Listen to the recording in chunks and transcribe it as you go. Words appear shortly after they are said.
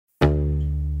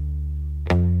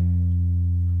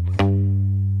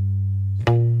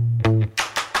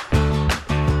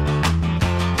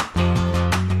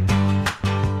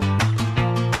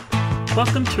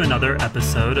welcome to another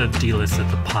episode of Delisted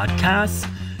the Podcast.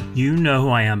 You know who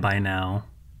I am by now.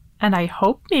 And I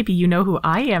hope maybe you know who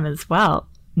I am as well.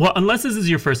 Well, unless this is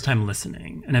your first time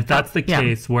listening. And if that's the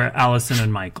case, we're Allison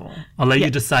and Michael. I'll let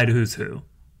you decide who's who.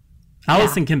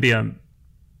 Allison can be a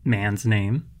man's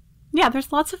name. Yeah,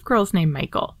 there's lots of girls named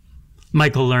Michael.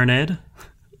 Michael Learned.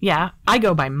 Yeah, I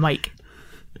go by Mike.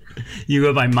 You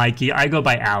go by Mikey. I go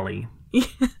by Allie.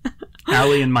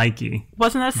 Allie and Mikey.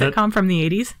 Wasn't that a sitcom from the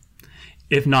 80s?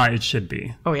 If not, it should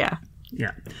be. Oh, yeah.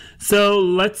 Yeah. So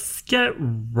let's get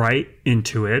right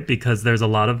into it because there's a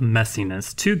lot of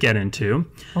messiness to get into.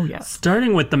 Oh, yeah.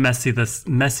 Starting with the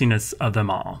messiness of them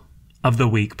all. Of the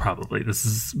week, probably. This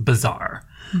is bizarre.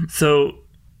 Mm-hmm. So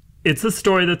it's a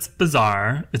story that's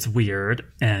bizarre. It's weird.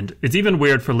 And it's even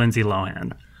weird for Lindsay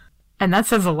Lohan. And that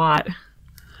says a lot.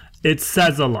 It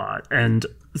says a lot. And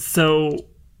so...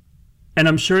 And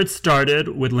I'm sure it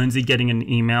started with Lindsay getting an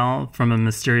email from a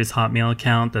mysterious Hotmail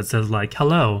account that says, like,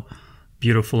 hello,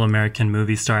 beautiful American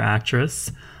movie star actress.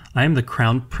 I am the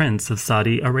crown prince of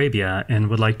Saudi Arabia and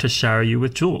would like to shower you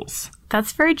with jewels.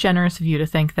 That's very generous of you to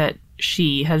think that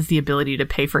she has the ability to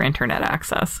pay for internet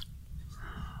access.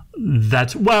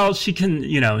 Well, she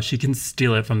can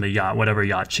steal it from the yacht, whatever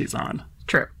yacht she's on.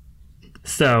 True.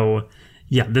 So...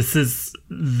 yeah, this is...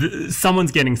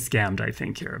 someone's getting scammed, I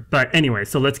think, here. But anyway,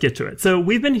 so let's get to it. So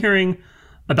we've been hearing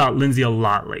about Lindsay a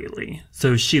lot lately.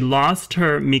 So she lost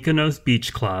her Mykonos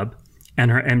Beach Club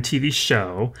and her MTV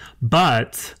show,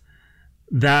 but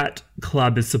that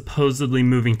club is supposedly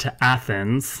moving to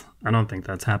Athens. I don't think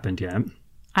that's happened yet.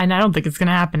 And I don't think it's going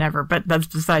to happen ever, but that's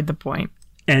beside the point.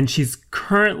 And she's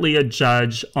currently a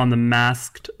judge on The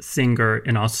Masked Singer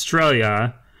in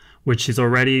Australia, which she's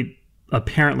already...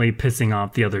 apparently pissing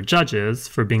off the other judges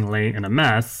for being late and a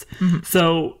mess. Mm-hmm.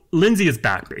 So Lindsay is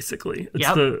back, basically.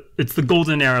 It's the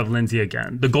golden era of Lindsay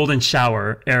again. The golden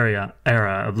shower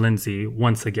era of Lindsay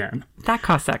once again. That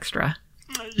costs extra.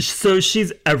 So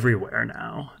she's everywhere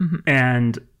now. Mm-hmm.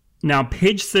 And now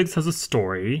Page Six has a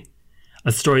story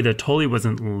that totally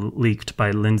wasn't leaked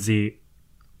by Lindsay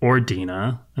or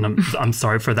Dina. And I'm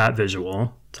sorry for that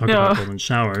visual. Talking about golden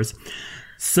showers.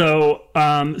 So,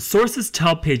 sources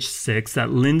tell Page Six that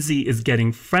Lindsay is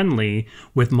getting friendly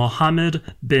with Mohammed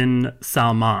bin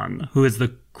Salman, who is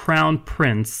the crown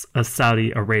prince of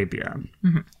Saudi Arabia.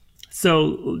 Mm-hmm.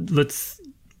 So, let's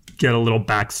get a little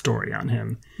backstory on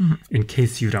him, in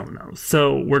case you don't know.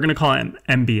 So, we're going to call him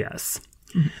MBS.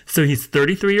 Mm-hmm. So, he's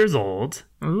 33 years old.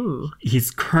 Ooh.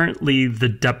 He's currently the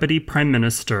deputy prime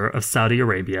minister of Saudi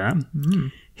Arabia.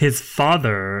 Mm. His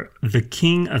father, the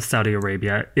king of Saudi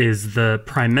Arabia, is the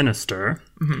prime minister.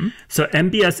 Mm-hmm. So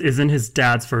MBS isn't his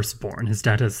dad's firstborn. His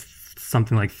dad has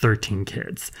something like 13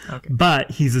 kids. Okay.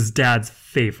 But he's his dad's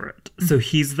favorite. Mm-hmm. So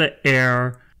he's the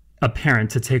heir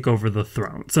apparent to take over the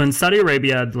throne. So in Saudi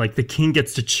Arabia, like the king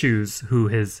gets to choose who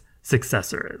his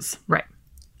successor is. Right.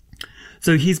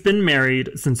 So he's been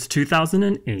married since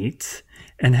 2008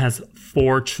 and has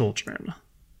 4 children.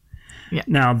 Yeah.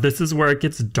 Now, this is where it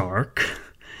gets dark.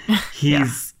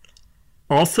 He's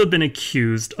also been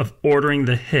accused of ordering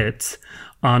the hit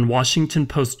on Washington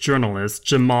Post journalist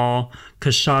Jamal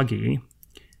Khashoggi.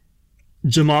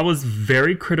 Jamal was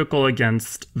very critical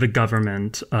against the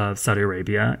government of Saudi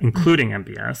Arabia, including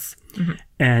MBS,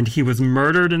 and he was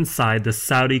murdered inside the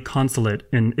Saudi consulate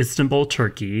in Istanbul,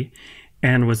 Turkey,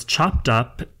 and was chopped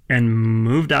up and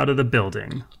moved out of the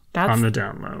building on the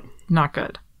down low. Not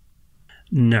good.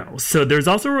 No. So there's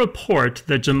also a report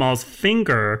that Jamal's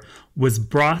finger was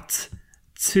brought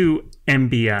to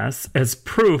MBS as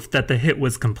proof that the hit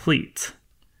was complete.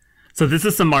 So this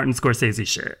is some Martin Scorsese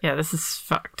shit. Yeah, this is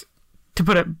fucked, to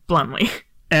put it bluntly.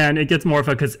 And it gets more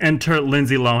fucked because enter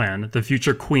Lindsay Lohan, the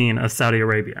future queen of Saudi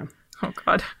Arabia. Oh,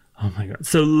 God. Oh, my God.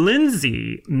 So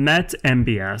Lindsay met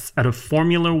MBS at a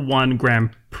Formula One Grand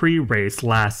Prix race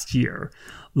last year.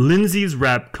 Lindsay's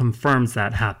rep confirms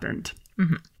that happened.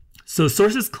 Mm-hmm. So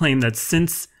sources claim that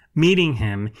since meeting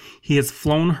him, he has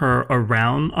flown her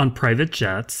around on private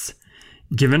jets,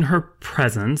 given her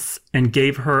presents, and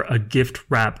gave her a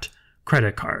gift-wrapped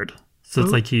credit card. So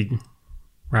it's like he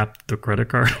wrapped the credit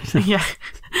card. Yeah.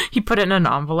 He put it in an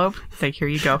envelope. It's like, here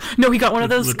you go. No, he got one of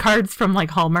those cards from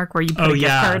like Hallmark where you put a gift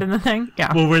card in the thing.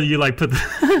 Yeah. Well, where you like put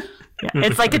the... Yeah.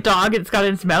 It's like a dog. It's got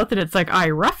in its mouth and it's like,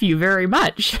 I rough you very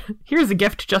much. Here's a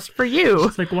gift just for you.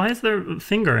 It's like, why is there a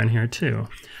finger in here too?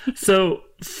 So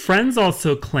friends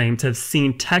also claim to have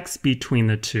seen texts between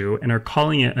the two and are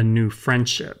calling it a new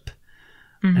friendship.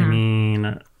 Mm-hmm. I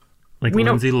mean, like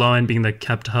Lindsay Lohan being the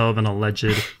kept hoe of an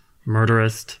alleged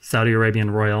murderous Saudi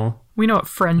Arabian royal. We know what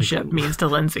friendship means to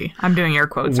Lindsay. I'm doing air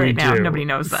quotes right now. Nobody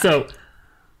knows that. So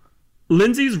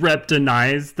Lindsay's rep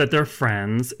denies that they're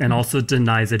friends and also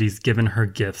denies that he's given her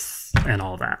gifts and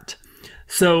all that.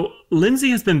 So Lindsay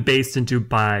has been based in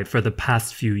Dubai for the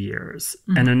past few years.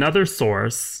 And another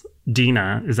source,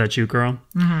 Dina, is that you, girl?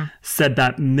 Said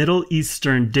that Middle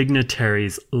Eastern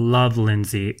dignitaries love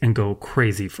Lindsay and go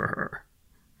crazy for her.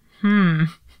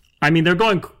 I mean, they're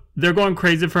going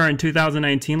crazy for her in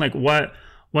 2019. Like,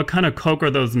 what kind of coke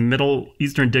are those Middle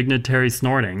Eastern dignitaries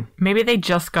snorting? Maybe they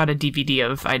just got a DVD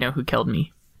of I Know Who Killed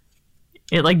Me.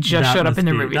 It like just showed up in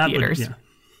the movie theaters.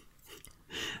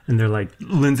 And they're like,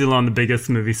 Lindsay Lohan, the biggest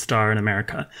movie star in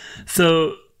America.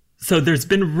 So there's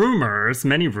been rumors,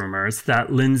 many rumors,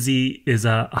 that Lindsay is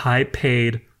a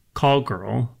high-paid call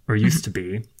girl, or used to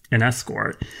be, an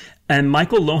escort. And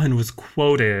Michael Lohan was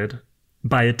quoted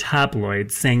by a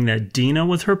tabloid saying that Dina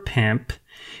was her pimp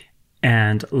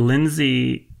and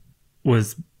Lindsay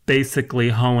was basically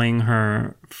hoeing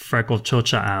her freckled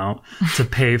chocha out to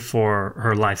pay for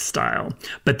her lifestyle.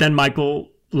 But then Michael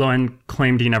Lohan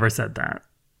claimed he never said that.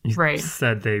 He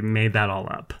said they made that all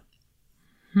up.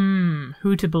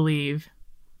 Who to believe?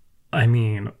 I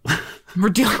mean... we're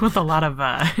dealing with a lot of...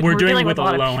 we're dealing with a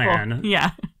Lohan. Yeah.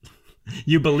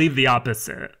 You believe the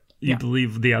opposite. You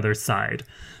believe the other side.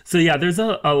 So yeah, there's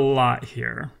a lot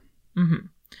here.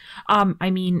 I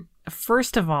mean,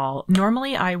 first of all,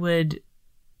 normally I would...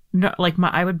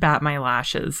 I would bat my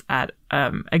lashes at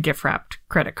a gift-wrapped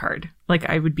credit card. Like,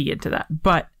 I would be into that.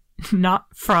 But not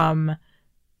from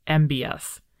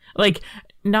MBS. Like,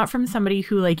 not from somebody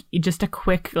who, like, just a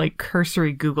quick, like,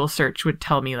 cursory Google search would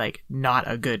tell me, like, not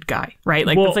a good guy, right?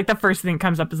 Like, it's like the first thing that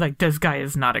comes up is, like, this guy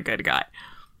is not a good guy.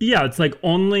 Yeah, it's like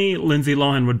only Lindsay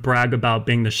Lohan would brag about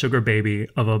being the sugar baby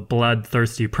of a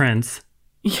bloodthirsty prince.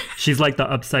 She's like the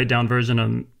upside-down version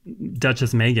of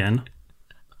Duchess Meghan.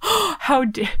 How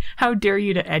dare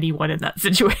you to anyone in that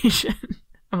situation?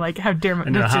 I'm like, how dare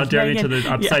me? How dare you to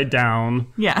the upside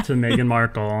down to Meghan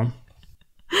Markle.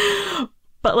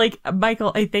 But like,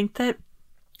 Michael, I think that,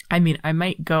 I mean, I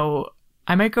might go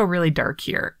really dark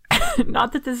here.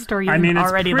 Not that this story is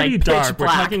already pretty like dark. pitch black.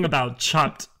 We're talking about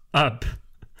chopped up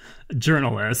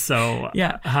journalists, so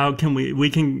how can we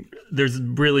can, there's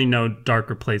really no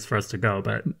darker place for us to go,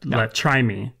 but try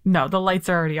me. No, the lights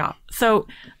are already off. So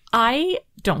I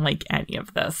don't like any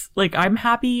of this. Like, I'm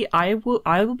happy. I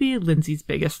will be Lindsay's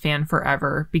biggest fan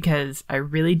forever because I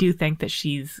really do think that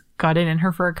she's got it in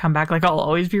her for a comeback. Like, I'll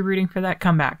always be rooting for that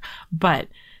comeback. But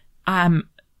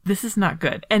this is not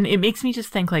good. And it makes me just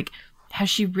think, like, has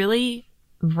she really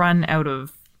run out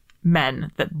of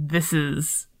men that this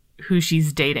is who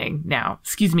she's dating now?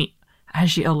 Excuse me.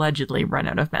 Has she allegedly run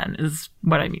out of men is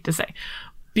what I need to say.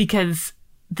 Because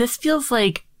this feels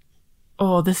like a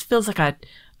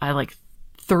like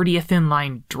 30th in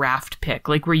line draft pick,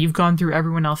 like where you've gone through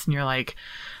everyone else and you're like,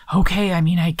 okay, I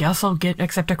mean, I guess I'll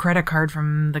accept a credit card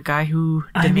from the guy who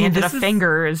demanded a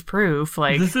finger as proof.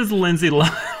 Like, this is Lindsay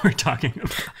Lohan we're talking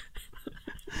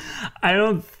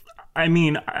about.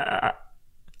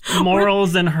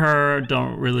 Morals and her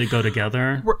don't really go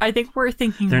together. I think we're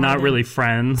thinking they're not really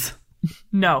friends.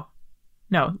 No.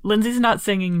 Lindsay's not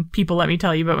singing "People Let Me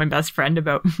Tell You About My Best Friend"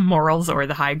 about morals or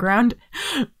the high ground.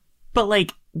 But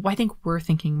like, I think we're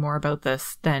thinking more about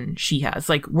this than she has.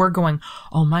 Like, we're going,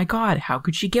 oh my God, how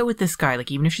could she get with this guy?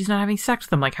 Like, even if she's not having sex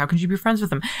with him, like, how can she be friends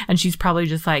with him? And she's probably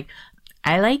just like,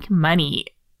 I like money.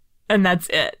 And that's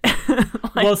it.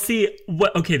 Like, well, see,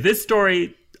 this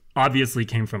story obviously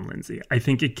came from Lindsay. I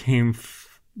think it came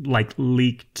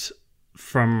leaked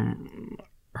from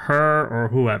her or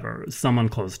whoever, someone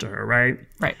close to her, right?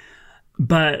 Right.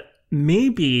 But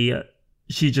maybe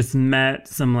she just met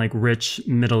some like rich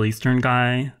Middle Eastern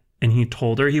guy and he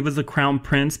told her he was a crown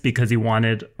prince because he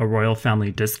wanted a royal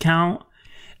family discount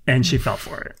and she fell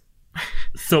for it.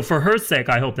 So for her sake,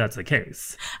 I hope that's the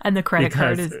case. And the credit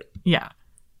card is, yeah,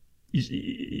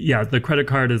 the credit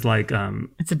card is like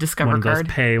it's a Discover one of those card.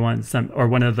 Pay one or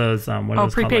one of those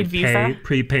prepaid Visa.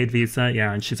 Prepaid Visa,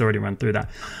 yeah, and she's already run through that.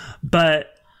 But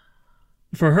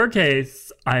for her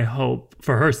case,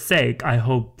 for her sake, I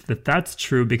hope that that's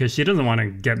true because she doesn't want to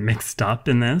get mixed up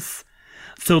in this.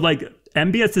 So like,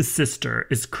 MBS's sister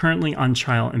is currently on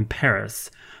trial in Paris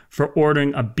for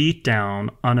ordering a beatdown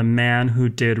on a man who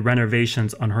did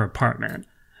renovations on her apartment.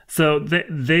 So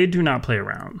they do not play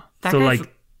around.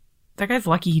 That guy's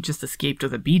lucky he just escaped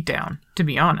with a beatdown, to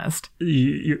be honest.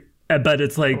 But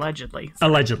it's like... Allegedly.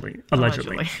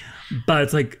 But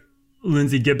it's like,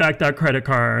 Lindsay, get back that credit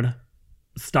card.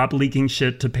 Stop leaking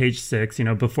shit to Page Six,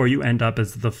 before you end up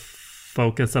as the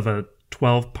focus of a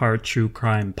 12-part true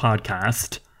crime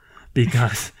podcast.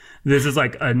 Because this is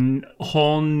like a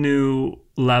whole new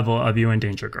level of you in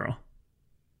danger, girl.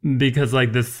 because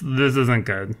like this isn't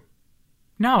good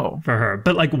No. for her.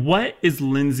 But like, what is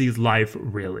Lindsay's life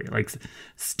really? Like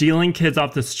stealing kids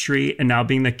off the street and now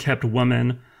being the kept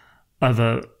woman of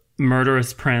a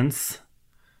murderous prince?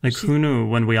 Like, who knew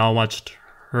when we all watched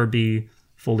Herbie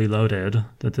Fully Loaded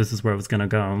that this is where it was going to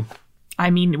go? I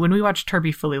mean, when we watched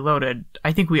Herbie Fully Loaded,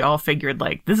 I think we all figured,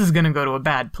 like, this is going to go to a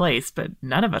bad place, but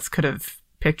none of us could have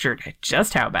pictured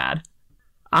just how bad.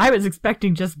 I was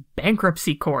expecting just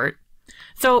bankruptcy court.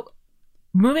 So,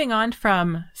 moving on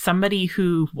from somebody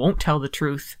who won't tell the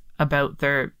truth about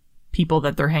their people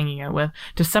that they're hanging out with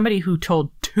to somebody who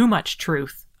told too much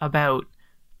truth about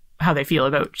how they feel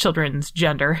about children's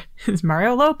gender is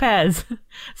Mario Lopez.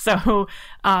 So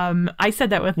I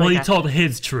said that with he told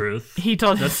his truth. He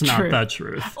told That's his not truth. the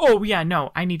truth. Oh yeah,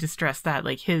 no, I need to stress that.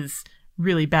 Like his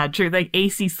really bad truth. Like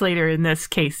AC Slater in this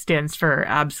case stands for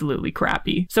absolutely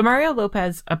crappy. So Mario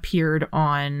Lopez appeared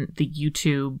on the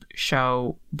YouTube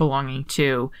show belonging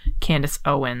to Candace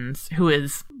Owens, who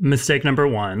is Mistake number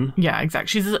one. yeah, exactly.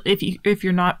 She's if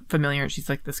you're not familiar, she's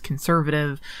like this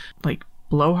conservative, like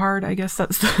blowhard, I guess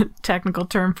that's the technical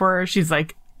term for her. She's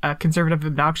like a conservative,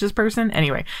 obnoxious person.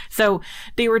 Anyway, so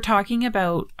they were talking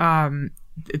about,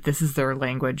 this is their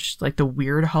language, like the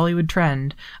weird Hollywood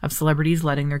trend of celebrities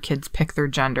letting their kids pick their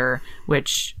gender,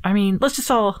 which, I mean, let's just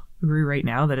all agree right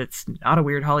now that it's not a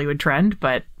weird Hollywood trend,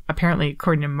 but apparently,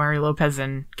 according to Mario Lopez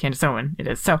and Candace Owen, it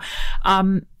is. So,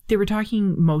 they were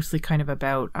talking mostly kind of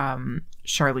about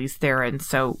Charlize Theron.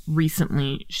 So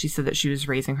recently she said that she was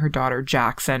raising her daughter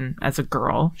Jackson as a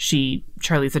girl.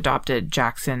 Charlize adopted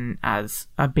Jackson as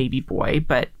a baby boy,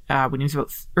 but when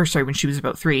she was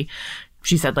about 3,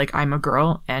 she said like, I'm a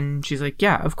girl. And she's like,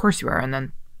 yeah, of course you are. And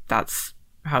then that's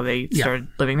how they started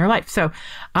living their life. So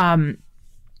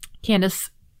Candace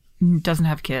doesn't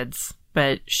have kids,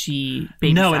 but she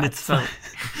babysat. And it's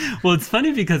well, it's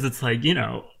funny because it's like, you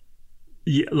know,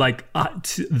 like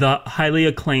the highly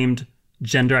acclaimed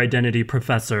gender identity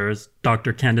professors,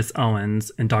 Dr. Candace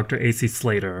Owens and Dr. AC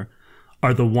Slater,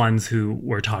 are the ones who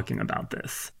were talking about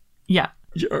this. Yeah.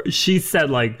 She said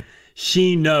like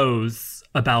she knows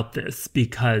about this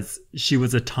because she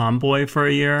was a tomboy for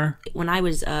a year. When I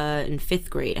was in 5th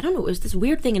grade, I don't know, it was this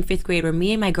weird thing in 5th grade where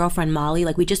me and my girlfriend Molly,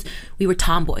 like we were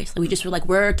tomboys. Like we just were like,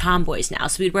 we're tomboys now.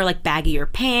 So we'd wear like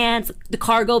baggier pants, the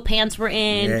cargo pants were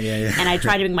in, and I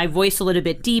tried to make my voice a little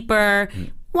bit deeper.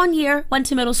 1 year, went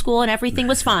to middle school and everything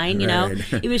was fine, you know?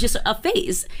 It was just a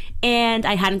phase. And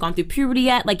I hadn't gone through puberty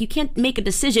yet. Like you can't make a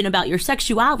decision about your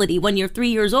sexuality when you're 3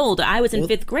 years old. I was in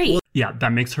 5th grade. Yeah,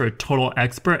 that makes her a total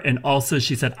expert. And also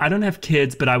she said, I don't have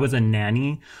kids, but I was a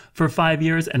nanny for 5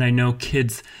 years and I know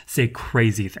kids say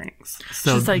crazy things.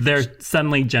 So like, they're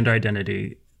suddenly gender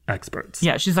identity experts.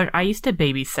 Yeah, she's like, I used to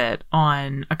babysit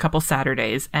on a couple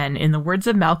Saturdays, and in the words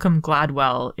of Malcolm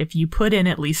Gladwell, if you put in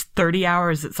at least 30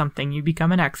 hours at something, you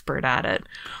become an expert at it.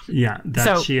 Yeah,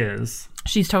 she is.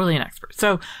 She's totally an expert.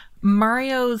 So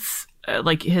Mario's,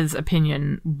 like, his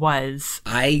opinion was...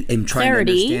 I am trying to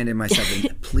understand it myself,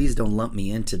 and please don't lump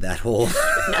me into that whole...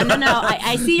 No.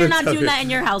 I see you're not doing that in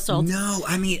your household. No,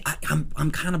 I mean,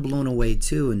 I'm kind of blown away,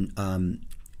 too, and...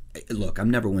 Look, I'm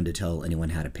never one to tell anyone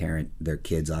how to parent their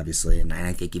kids, obviously, and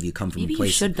I think if you come from Maybe a place...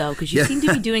 you should, though, because you seem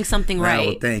to be doing something right.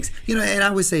 Well, thanks. You know, and I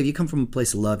always say, if you come from a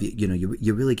place of love,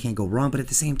 you really can't go wrong, but at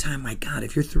the same time, my God,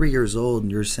 if you're 3 years old and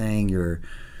you're saying you're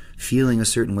feeling a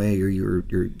certain way, or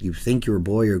you think you're a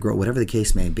boy or a girl, whatever the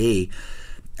case may be,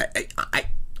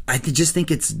 I just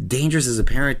think it's dangerous as a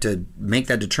parent to make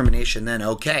that determination then,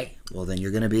 okay, well, then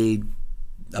you're going to be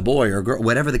a boy or a girl,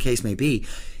 whatever the case may be.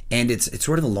 And it's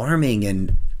sort of alarming,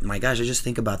 and my gosh, I just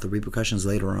think about the repercussions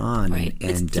later on. Right.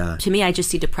 And to me, I just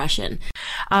see depression.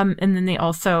 And then they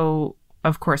also,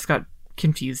 of course, got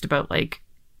confused about, like,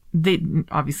 they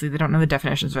don't know the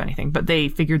definitions of anything, but they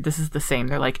figured this is the same.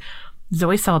 They're like,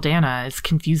 Zoe Saldana is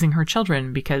confusing her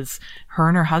children because her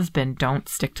and her husband don't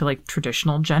stick to like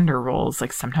traditional gender roles.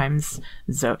 Like sometimes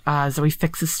Zoe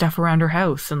fixes stuff around her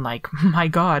house, and like, my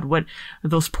God, what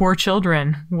those poor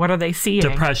children? What are they seeing?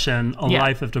 Depression,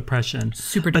 life of depression.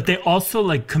 But they also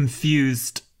like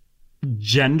confused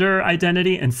gender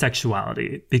identity and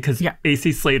sexuality because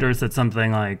AC Slater said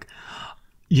something like,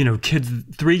 you know, kids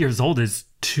 3 years old is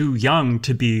too young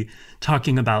to be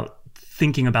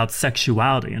thinking about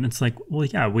sexuality. And it's like, well,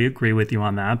 yeah, we agree with you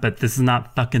on that, but this is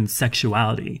not fucking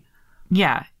sexuality.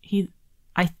 Yeah,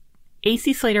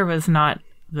 AC Slater was not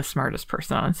the smartest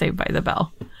person on Saved by the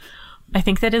Bell. I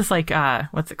think that is like,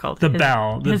 what's it called? The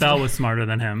Bell was smarter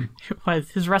than him. It was.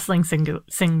 His wrestling singlet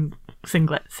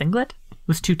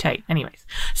was too tight. Anyways,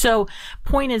 so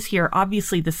point is here,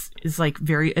 obviously this is like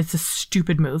it's a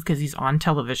stupid move because he's on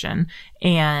television,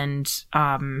 and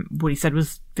what he said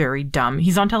was very dumb.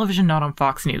 He's on television, not on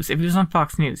Fox News. If he was on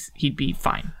Fox News, he'd be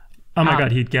fine. Oh my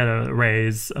God, he'd get a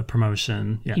raise, a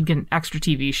promotion. Yeah. He'd get an extra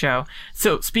TV show.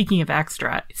 So speaking of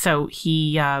extra, so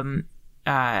he, I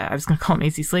was going to call him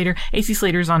AC Slater. AC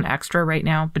Slater's on Extra right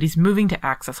now, but he's moving to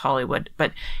Access Hollywood.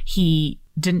 But he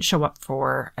didn't show up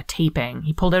for a taping.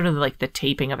 He pulled out of the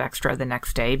taping of Extra the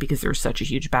next day because there was such a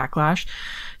huge backlash.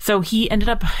 So he ended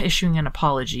up issuing an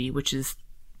apology, which is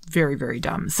very, very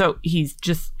dumb. So he's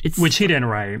just... Which he didn't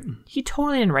write. He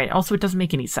totally didn't write. Also, it doesn't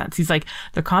make any sense. He's like,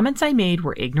 the comments I made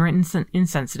were ignorant and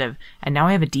insensitive, and now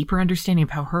I have a deeper understanding of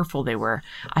how hurtful they were.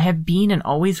 I have been and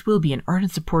always will be an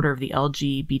ardent supporter of the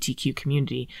LGBTQ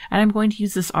community, and I'm going to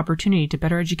use this opportunity to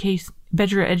better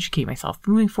educate myself.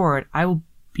 Moving forward, I will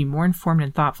be more informed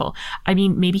and thoughtful. I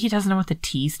mean, maybe he doesn't know what the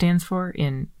T stands for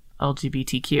in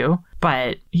LGBTQ,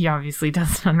 but he obviously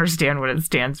doesn't understand what it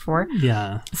stands for.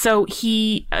 Yeah. So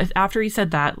he, after he said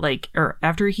that,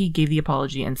 after he gave the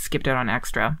apology and skipped out on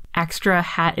Extra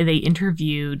they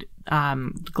interviewed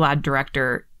GLAAD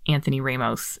director Anthony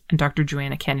Ramos and Dr.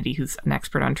 Joanna Kennedy, who's an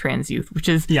expert on trans youth, which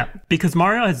is... Yeah, because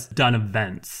Mario has done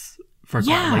events for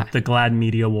GLAAD, like the GLAAD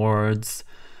Media Awards.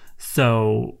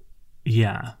 So...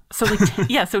 Yeah. So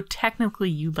so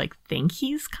technically you think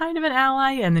he's kind of an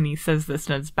ally, and then he says this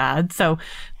and it's bad. So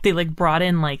they brought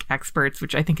in experts,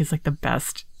 which I think is the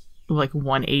best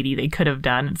 180 they could have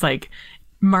done. It's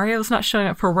Mario's not showing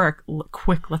up for work.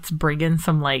 Quick, let's bring in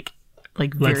some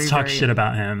let's talk shit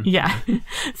about him. Yeah.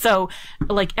 So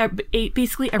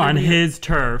basically everybody on his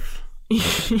turf.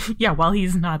 Yeah, while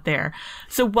he's not there.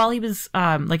 So while he was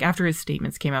after his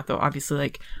statements came out, though,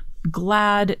 obviously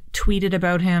GLAAD tweeted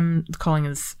about him, calling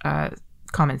his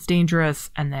comments dangerous,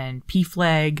 and then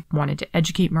PFLAG wanted to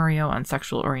educate Mario on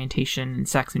sexual orientation,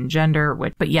 sex, and gender.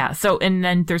 But yeah, and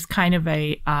then there's kind of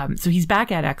a, so he's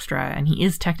back at Extra, and he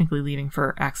is technically leaving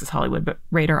for Access Hollywood, but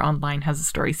Radar Online has a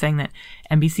story saying that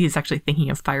NBC is actually thinking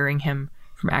of firing him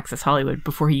from Access Hollywood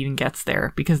before he even gets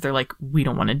there, because they're we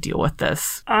don't want to deal with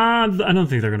this. I don't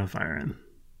think they're going to fire him.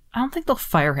 I don't think they'll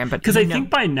fire him, but... Because I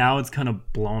think by now it's kind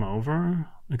of blown over.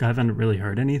 I haven't really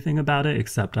heard anything about it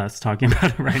except us talking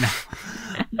about it right now.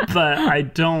 But I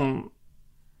don't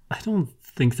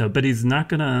think so. But he's not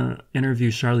going to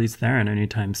interview Charlize Theron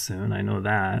anytime soon. I know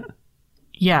that.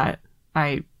 Yeah,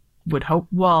 I would hope.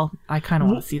 Well, I kind of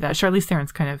want to see that. Charlize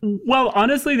Theron's kind of... Well,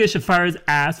 honestly, they should fire his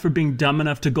ass for being dumb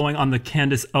enough to going on the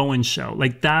Candace Owens show.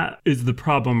 That is the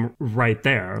problem right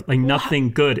there.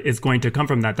 Nothing good is going to come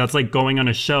from that. That's going on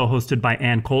a show hosted by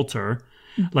Ann Coulter.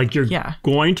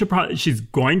 She's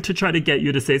going to try to get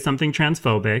you to say something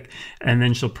transphobic, and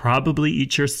then she'll probably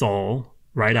eat your soul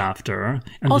right after.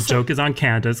 And also, the joke is on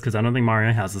Candace, because I don't think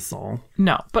Mario has a soul.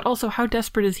 No, but also, how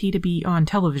desperate is he to be on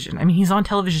television? I mean, he's on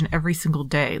television every single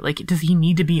day. Does he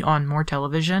need to be on more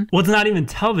television? Well, it's not even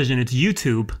television, it's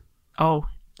YouTube. Oh,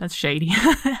 that's shady.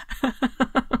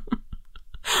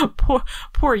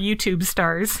 Poor YouTube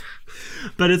stars.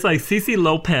 But it's Cici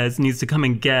Lopez needs to come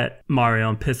and get Mario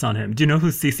and piss on him. Do you know who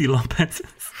Cici Lopez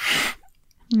is?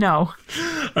 No.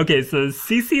 Okay, so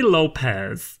Cici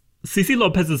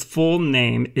Lopez's full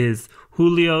name is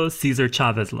Julio Cesar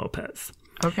Chavez Lopez.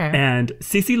 Okay. And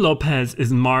Cici Lopez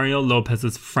is Mario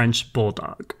Lopez's French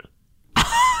bulldog.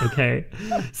 Okay.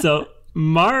 So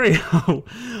Mario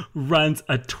runs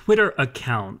a Twitter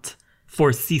account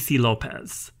for Cici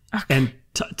Lopez. Okay. And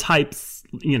types,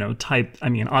 I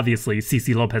mean, obviously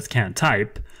Cici Lopez can't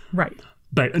type. Right.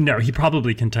 But no, he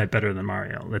probably can type better than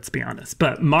Mario, let's be honest.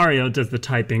 But Mario does the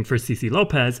typing for Cici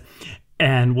Lopez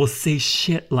and will say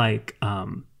shit Cici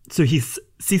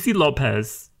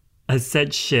Lopez has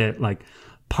said shit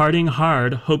partying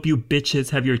hard, hope you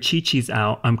bitches have your chi-chis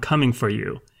out, I'm coming for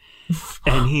you.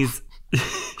 And he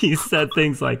said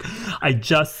things I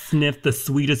just sniffed the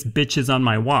sweetest bitches on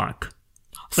my walk.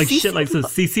 So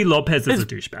Cici Lopez is a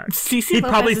douchebag. He'd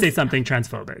probably say something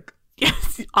transphobic.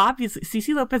 Yes, obviously.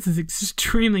 Cici Lopez is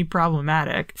extremely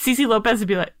problematic. Cici Lopez would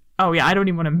be oh yeah, I don't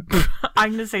even want to... I'm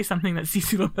going to say something that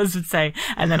Cici Lopez would say,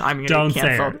 and then I'm going to get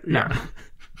canceled. Don't say it. No. Yeah.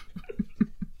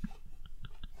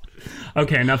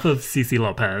 Okay, enough of Cici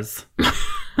Lopez.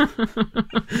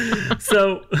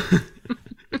 So...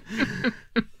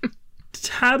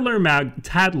 Tadler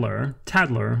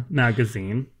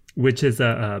magazine, which is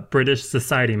a British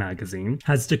society magazine,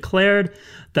 has declared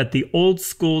that the old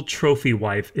school trophy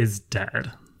wife is dead.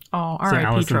 Oh, all so right.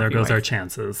 Allison, there goes our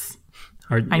chances.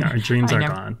 Our dreams are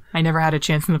gone. I never had a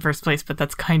chance in the first place, but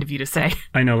that's kind of you to say.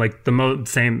 I know, the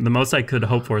most I could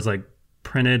hope for is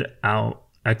printed out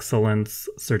excellence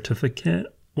certificate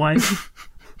wife.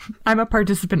 I'm a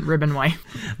participant ribbon wife.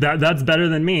 That's better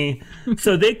than me.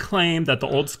 So they claim that the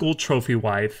old school trophy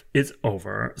wife is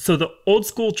over. So the old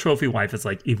school trophy wife is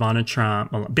like Ivana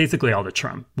Trump, basically all the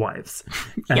Trump wives,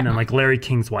 and then like Larry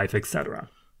King's wife, etc.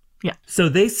 Yeah. So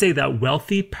they say that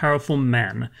wealthy, powerful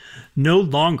men no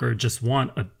longer just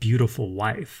want a beautiful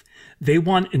wife. They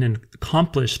want an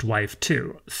accomplished wife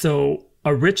too. So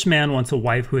a rich man wants a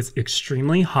wife who is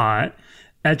extremely hot,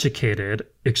 educated,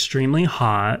 extremely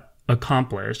hot,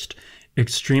 accomplished,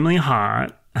 extremely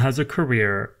hot, has a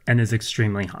career, and is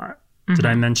extremely hot. Did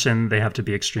I mention they have to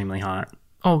be extremely hot?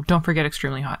 Oh, don't forget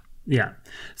extremely hot. Yeah.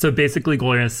 So basically,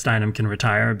 Gloria Steinem can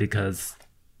retire because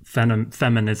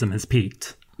feminism has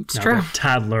peaked. It's Now true. that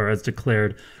Tadler has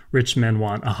declared rich men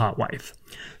want a hot wife.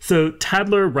 So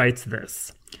Tadler writes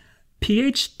this: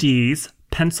 PhDs,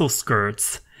 pencil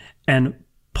skirts, and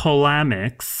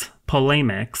polemics.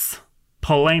 Is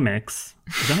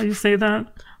that how you say that?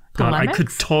 God, I could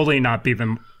Polemics? totally not be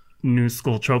the new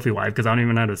school trophy wife because I don't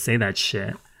even know how to say that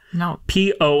shit. No.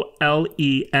 Polemics.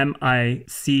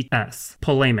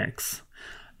 Polemics.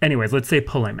 Anyways, let's say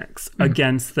polemics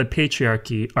against the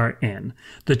patriarchy are in.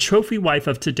 The trophy wife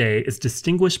of today is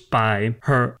distinguished by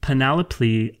her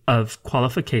panoply of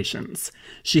qualifications.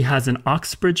 She has an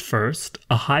Oxbridge first,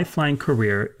 a high-flying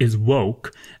career, is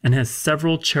woke, and has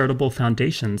several charitable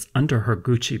foundations under her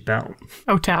Gucci belt.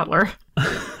 Oh, Tadler.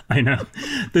 I know.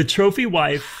 The trophy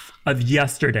wife of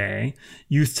yesterday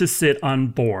used to sit on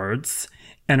boards,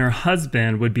 and her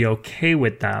husband would be okay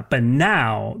with that. But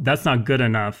now, that's not good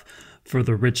enough for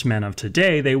the rich men of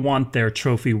today. They want their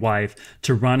trophy wife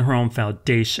to run her own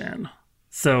foundation.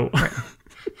 So,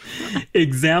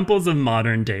 examples of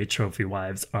modern day trophy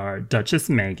wives are Duchess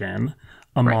Meghan,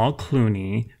 Amal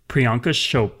Clooney, Priyanka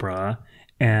Chopra,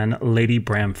 and Lady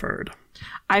Bamford.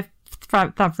 I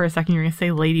thought for a second you were going to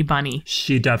say Lady Bunny.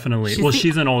 She definitely,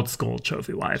 she's an old school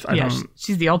trophy wife.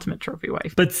 She's the ultimate trophy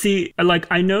wife. But see, like,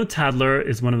 I know Tadler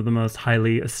is one of the most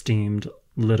highly esteemed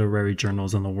literary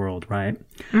journals in the world, right?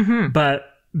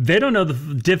 But they don't know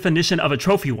the definition of a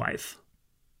trophy wife.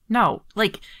 No,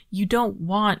 like, you don't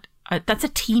want, that's a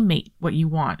teammate. What you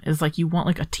want is like, you want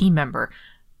like a team member.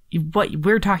 What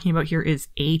we're talking about here is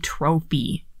a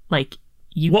trophy. Like,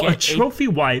 you Well, get a trophy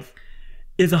wife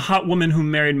is a hot woman who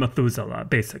married Methuselah,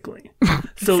 basically.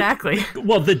 So, exactly.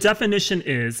 Well, the definition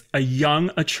is a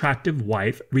young, attractive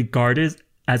wife regarded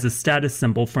as a status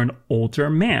symbol for an older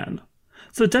man.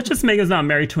 So Duchess Meghan's not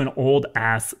married to an old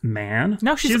ass man.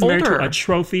 No, she's married older. to a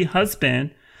trophy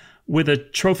husband with a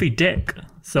trophy dick.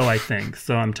 So I think.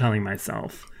 So I'm telling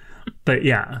myself. But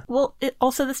yeah. Well,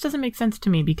 also, this doesn't make sense to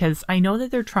me because I know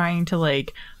that they're trying to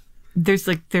like, there's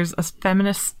a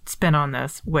feminist spin on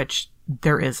this, which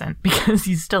there isn't, because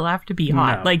you still have to be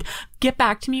hot. No. Like, get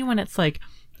back to me when it's like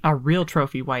a real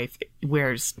trophy wife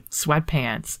wears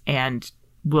sweatpants and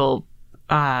will,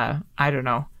 I don't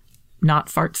know, not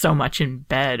fart so much in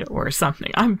bed or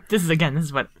something. This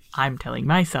is what I'm telling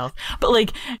myself. But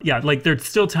like, Yeah, like they're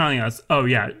still telling us, oh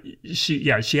yeah, she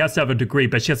has to have a degree,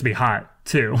 but she has to be hot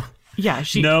too. yeah,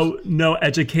 No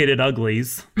educated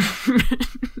uglies.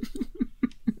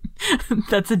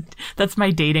 that's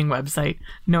my dating website,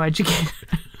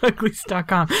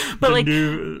 noeducatedugglies.com. But like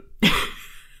New,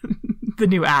 the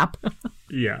new app.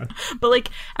 yeah. But like,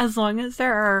 as long as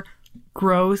there are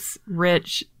gross,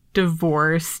 rich,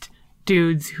 divorced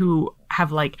dudes who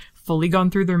have like fully gone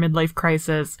through their midlife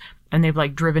crisis and they've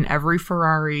like driven every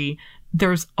Ferrari,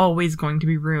 there's always going to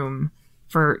be room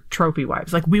for trophy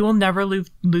wives. Like, we will never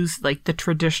lose like the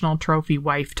traditional trophy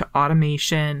wife to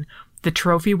automation. The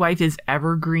trophy wife is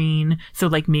evergreen. So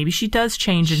like, maybe she does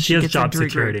change and She has gets job a degree.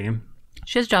 security.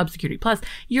 She has job security. Plus,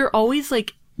 you're always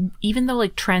like, even though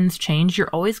like trends change, you're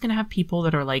always going to have people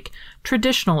that are like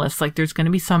traditionalists. Like, there's going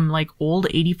to be some like old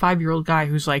 85-year-old guy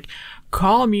who's like,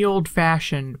 call me old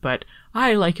fashioned, but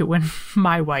I like it when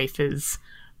my wife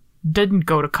didn't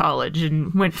go to college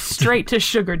and went straight to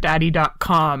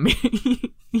sugardaddy.com,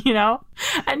 you know?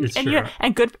 It's and true. yeah,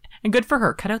 and good for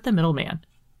her. Cut out the middleman.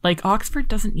 Like, Oxford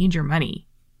doesn't need your money.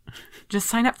 Just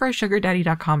sign up for a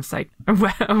sugardaddy.com site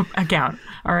account,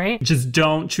 all right? Just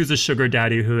don't choose a sugar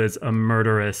daddy who is a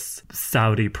murderous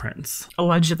Saudi prince.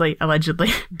 Allegedly.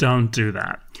 Don't do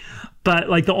that. But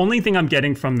like, the only thing I'm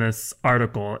getting from this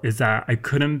article is that I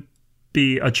couldn't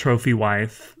be a trophy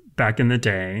wife back in the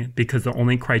day because the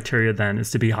only criteria then is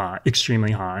to be hot,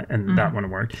 extremely hot, and that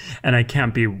wouldn't work. And I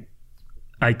couldn't be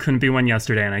one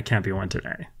yesterday, and I can't be one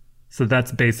today. So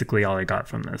that's basically all I got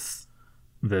from this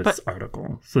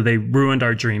article. So they ruined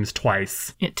our dreams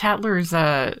twice. Yeah,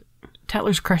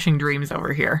 Tatler's crushing dreams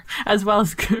over here, as well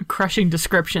as crushing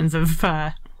descriptions of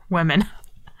women.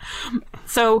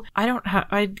 So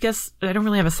I guess I don't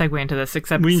really have a segue into this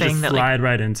except We can saying just that slide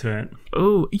right into it.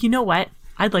 oh, you know what?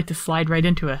 I'd like to slide right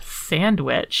into a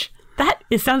sandwich.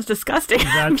 It sounds disgusting.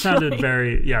 That sounded actually.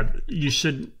 very, yeah, you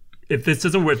should, if this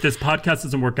podcast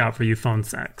doesn't work out for you, phone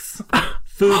sex.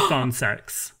 Food phone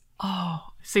sex.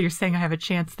 So you're saying I have a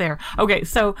chance there. Okay,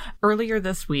 so earlier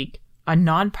this week, a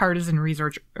nonpartisan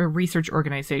research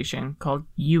organization called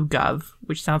YouGov,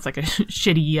 which sounds like a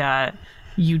shitty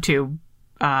YouTube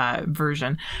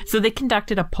version. So they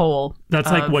conducted a poll. That's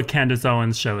like what Candace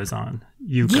Owens' show is on.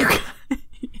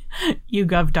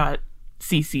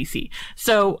 YouGov.ccc.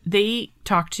 So they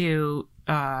talked to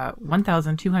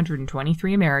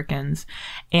 1,223 Americans,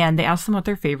 and they asked them what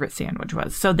their favorite sandwich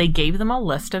was. So they gave them a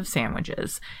list of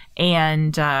sandwiches,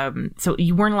 and so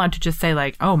you weren't allowed to just say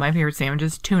like, "Oh, my favorite sandwich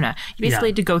is tuna." You basically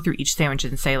had to go through each sandwich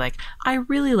and say like, "I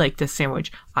really like this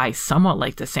sandwich. I somewhat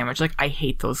like this sandwich." Like, I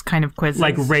hate those kind of quizzes.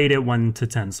 Like rate it 1 to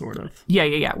 10, sort of.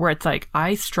 Yeah. Where it's like,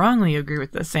 I strongly agree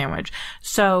with this sandwich.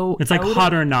 So It's like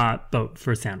hot or not, but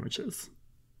for sandwiches.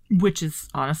 which is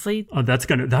honestly, Oh,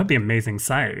 that'd be an amazing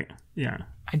site. Yeah.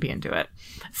 I'd be into it.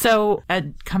 So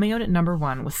coming out at number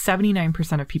 1 with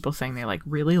 79% of people saying they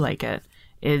really like it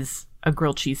is a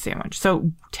grilled cheese sandwich.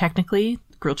 So technically,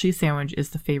 grilled cheese sandwich is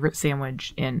the favorite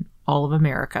sandwich in all of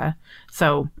America.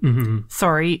 So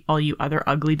sorry, all you other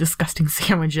ugly, disgusting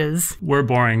sandwiches. We're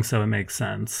boring, so it makes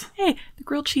sense. Hey, the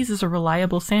grilled cheese is a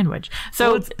reliable sandwich.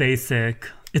 So Well, it's basic.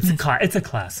 It's a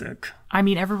classic. I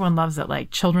mean, everyone loves it.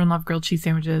 Like, children love grilled cheese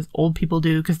sandwiches. Old people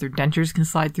do because their dentures can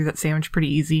slide through that sandwich pretty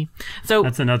easy. So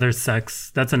That's another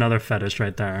fetish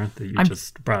right there that you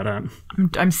just brought up.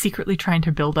 I'm secretly trying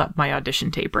to build up my audition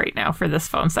tape right now for this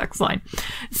phone sex line.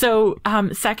 So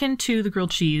second to the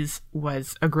grilled cheese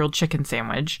was a grilled chicken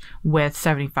sandwich with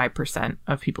 75%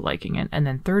 of people liking it. And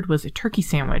then third was a turkey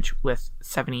sandwich with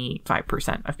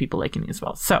 75% of people liking it as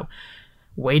well. So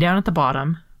way down at the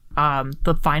bottom,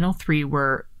 the final 3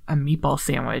 were a meatball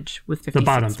sandwich with 56. The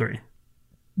bottom 3.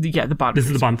 Yeah, the bottom. This 3.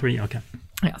 is the bottom 3? Okay.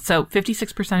 Yeah, so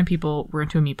 56% of people were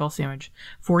into a meatball sandwich,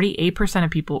 48%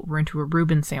 of people were into a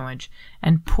Reuben sandwich,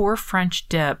 and poor French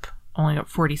dip only got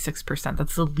 46%.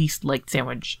 That's the least liked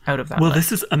sandwich out of that Well, list.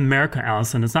 this is America,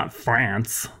 Allison. It's not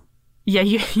France. Yeah,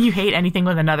 you hate anything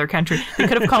with another country. They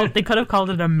could have called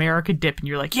it America dip, and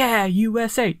you're like, yeah,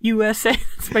 USA.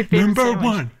 That's my favorite Number sandwich.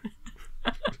 1.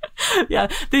 Yeah,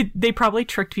 they probably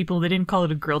tricked people. They didn't call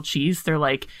it a grilled cheese. They're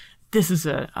like, this is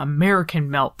a American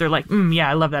melt. They're like, yeah,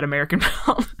 I love that American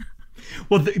melt.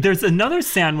 Well, there's another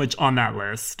sandwich on that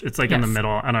list. It's like in the Yes.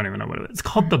 middle. I don't even know what it is. It's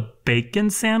called the bacon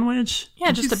sandwich.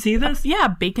 Yeah, Did you see this? Yeah,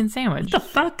 bacon sandwich. What the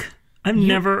fuck? I've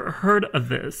never heard of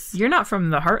this. You're not from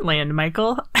the heartland,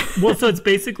 Michael. Well, so it's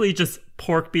basically just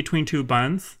pork between 2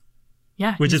 buns,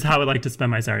 Yeah, which is how I like to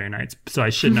spend my Saturday nights. So I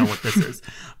should know what this is.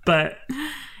 But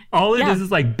all it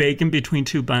is like bacon between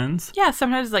 2 buns. yeah.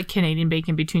 Sometimes it's like Canadian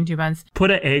bacon between 2 buns.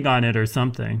 Put an egg on it or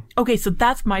something. Okay, so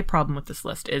that's my problem with this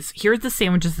list. Is here's the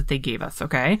sandwiches that they gave us.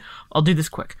 Okay, I'll do this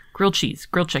quick: grilled cheese,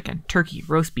 grilled chicken, turkey,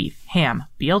 roast beef, ham,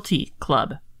 BLT,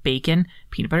 club, bacon,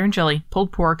 peanut butter and jelly,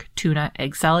 pulled pork, tuna,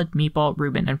 egg salad, meatball,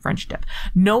 Reuben, and French dip.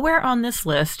 Nowhere on this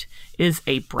list is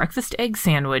a breakfast egg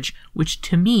sandwich, which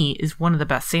to me is one of the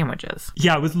best sandwiches.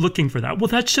 Yeah, I was looking for that. Well,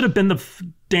 that should have been the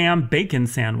damn bacon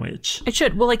sandwich. It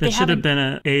should. Well, like That they should have haven't. been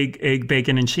an egg,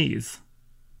 bacon, and cheese.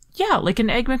 Yeah, like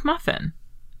an egg McMuffin.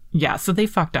 Yeah, so they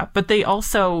fucked up. But they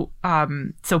also,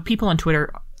 so people on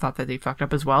Twitter thought that they fucked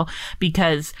up as well,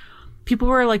 because people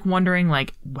were like wondering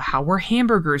like, how were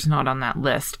hamburgers not on that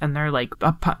list? And they're like,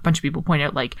 bunch of people point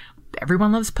out like,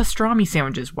 everyone loves pastrami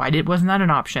sandwiches. Wasn't that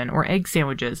an option? Or egg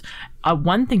sandwiches.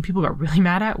 One thing people got really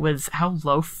mad at was how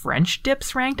low French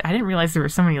dips ranked. I didn't realize there were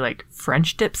so many like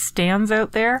French dip stands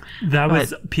out there. That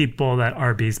was people that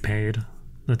Arby's paid.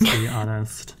 Let's be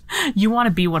honest. You want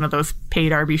to be one of those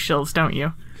paid Arby's shills, don't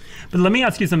you? But let me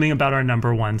ask you something about our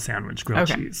number 1 sandwich, grilled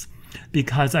cheese.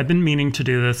 Because I've been meaning to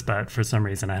do this, but for some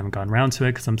reason I haven't gotten around to it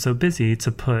because I'm so busy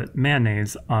to put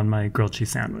mayonnaise on my grilled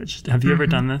cheese sandwich. Have you ever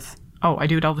done this? Oh, I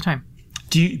do it all the time.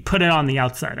 Do you put it on the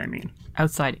outside, I mean?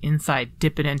 Outside, inside,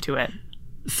 dip it into it.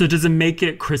 So does it make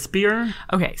it crispier?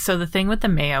 Okay, so the thing with the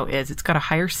mayo is it's got a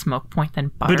higher smoke point than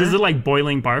butter. But is it like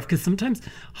boiling barf? Because sometimes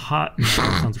hot mayo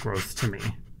sounds gross to me.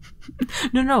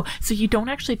 No. So you don't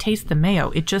actually taste the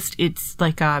mayo. It's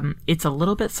like, it's a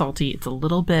little bit salty. It's a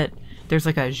little bit, there's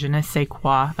like a je ne sais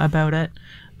quoi about it.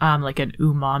 Like an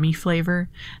umami flavor.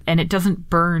 And it doesn't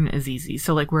burn as easy.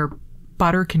 So like where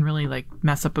butter can really like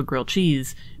mess up a grilled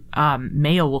cheese,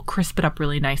 mayo will crisp it up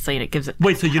really nicely and it gives it.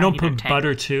 Wait, so you don't tiny bit of put tang.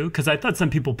 butter too? Because I thought some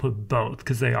people put both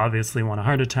because they obviously want a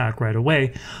heart attack right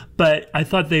away. But I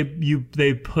thought they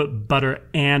put butter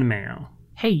and mayo.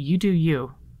 Hey, you do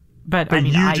you. But I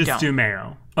mean, you I just don't. do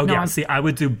mayo. Oh, No, yeah. I'm- See, I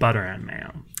would do butter and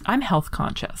mayo. I'm health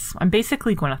conscious. I'm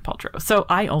basically Gwyneth Paltrow, so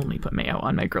I only put mayo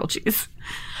on my grilled cheese.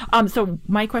 So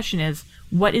my question is,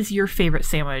 what is your favorite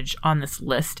sandwich on this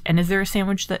list? And is there a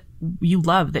sandwich that you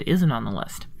love that isn't on the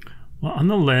list? Well, on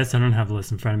the list, I don't have the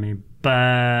list in front of me,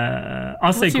 but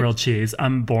I'll say grilled cheese.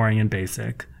 I'm boring and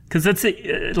basic because it's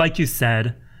like you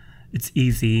said, it's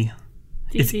easy.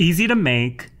 It's easy to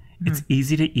make. It's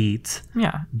easy to eat.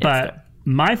 Yeah, But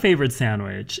my favorite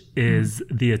sandwich is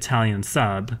the Italian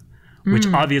sub, which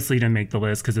obviously didn't make the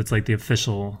list because it's like the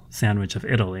official sandwich of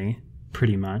Italy,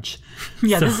 pretty much.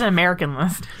 yeah. So, This is an American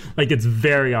list. like, it's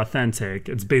very authentic.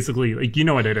 It's basically like, you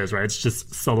know what it is, right? It's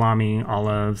just salami,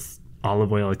 olives,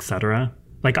 olive oil, etc.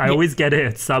 Like, I always get it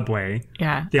at Subway,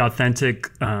 Yeah, the authentic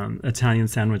Italian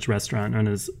sandwich restaurant known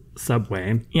as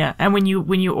Subway. yeah. And when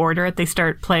you order it, they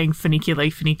start playing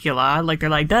Funicula, like they're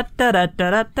like da da da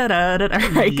da da da da,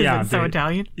 right? Because it's so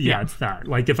Italian. Yeah, it's that.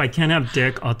 Like, if I can't have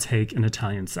dick, I'll take an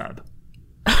Italian sub.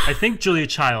 I think Julia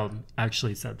Child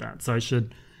actually said that, so I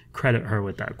should credit her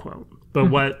with that quote. But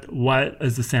what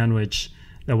is the sandwich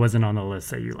that wasn't on the list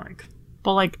that you like?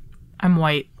 Well, like I'm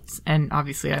white, and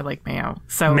obviously I like mayo.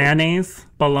 So Mayonnaise,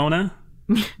 bologna.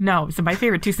 no. So my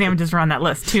favorite two sandwiches were on that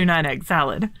list: tuna and egg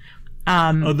salad.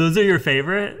 Oh, those are your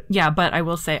favorite? Yeah, but I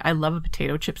will say I love a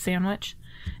potato chip sandwich,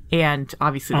 and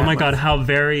obviously. Oh that my was- God, how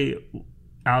very.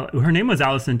 Her name was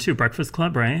Allison too. Breakfast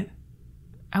Club, right?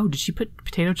 Oh, did she put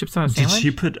potato chips on a Did sandwich? she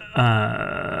put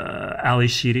Ali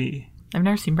Sheedy? I've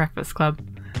never seen Breakfast Club.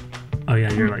 Oh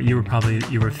yeah, you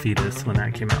were a fetus when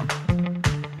that came out.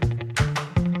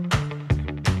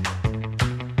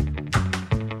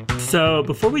 So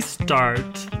before we start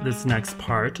this next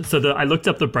part, I looked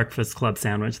up the Breakfast Club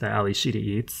sandwich that Ali Sheedy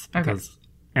eats,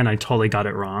 and I totally got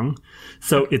it wrong.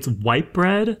 So it's white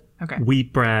bread,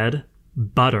 wheat bread,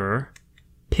 butter,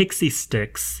 pixie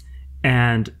sticks,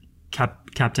 and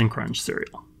Captain Crunch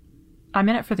cereal. I'm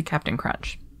in it for the Captain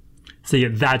Crunch. So yeah,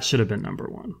 that should have been number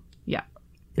one, Yeah,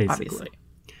 basically. obviously.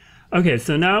 Okay,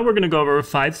 so now we're going to go over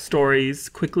 5 stories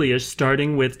quickly-ish,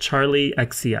 starting with Charlie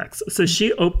XCX. So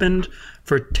she opened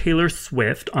for Taylor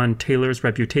Swift on Taylor's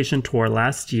Reputation tour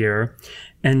last year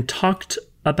and talked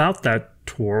about that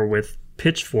tour with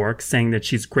Pitchfork, saying that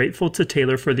she's grateful to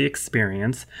Taylor for the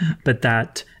experience, but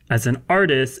that as an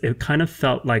artist, it kind of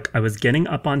felt like I was getting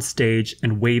up on stage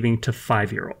and waving to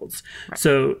 5-year-olds. Right.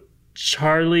 So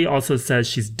Charlie also says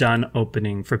she's done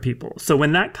opening for people. So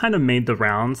when that kind of made the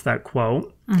rounds, that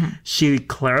quote, she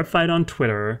clarified on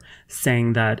Twitter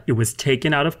saying that it was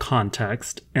taken out of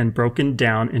context and broken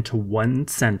down into one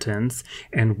sentence.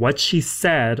 And what she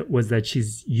said was that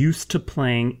she's used to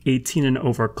playing 18 and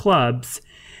over clubs,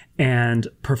 and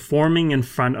performing in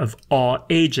front of all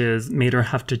ages made her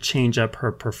have to change up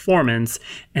her performance.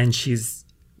 And she's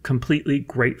completely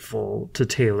grateful to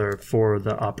Taylor for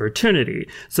the opportunity.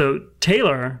 So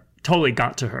Taylor totally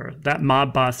got to her. That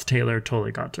mob boss Taylor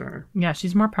totally got to her. Yeah,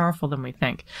 she's more powerful than we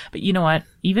think. But you know what?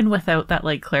 Even without that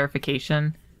like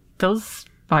clarification, those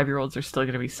 5-year-olds are still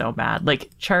going to be so mad. Like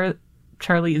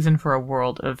Charlie is in for a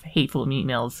world of hateful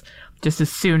emails just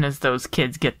as soon as those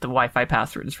kids get the Wi-Fi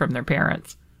passwords from their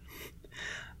parents.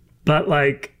 But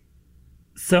like,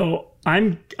 so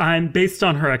I'm based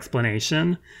on her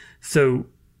explanation. So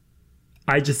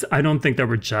I don't think there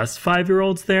were just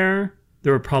 5-year-olds there.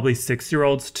 There were probably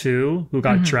 6-year-olds too who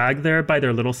got dragged there by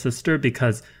their little sister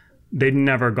because they'd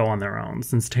never go on their own,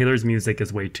 since Taylor's music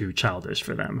is way too childish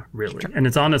for them, really. And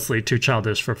it's honestly too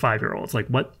childish for 5-year-olds. Like,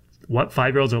 what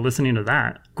 5-year-olds are listening to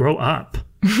that? Grow up.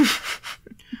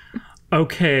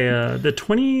 Okay, the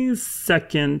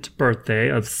 22nd birthday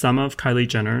of some of Kylie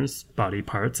Jenner's body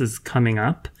parts is coming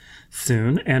up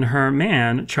soon, and her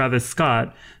man, Travis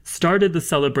Scott, started the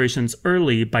celebrations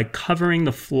early by covering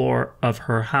the floor of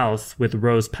her house with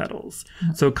rose petals.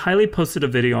 So Kylie posted a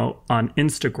video on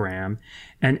Instagram,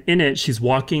 and in it, she's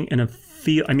walking in a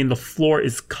field. I mean, the floor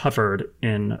is covered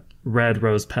in red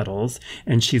rose petals,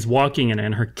 and she's walking in it,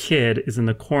 and her kid is in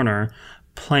the corner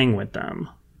playing with them.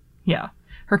 Yeah.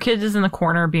 Her kid is in the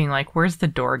corner being like, where's the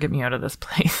door? Get me out of this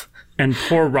place. And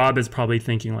poor Rob is probably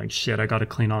thinking like, shit, I got to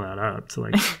clean all that up to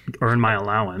like earn my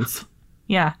allowance.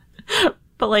 Yeah.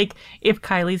 But like, if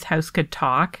Kylie's house could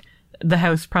talk, the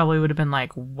house probably would have been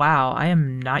like, wow, I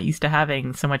am not used to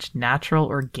having so much natural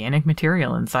organic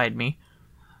material inside me.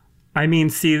 I mean,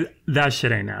 see, that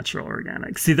shit ain't natural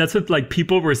organic. See, that's what like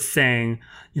people were saying,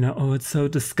 you know, oh, it's so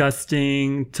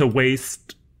disgusting to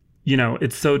waste, you know,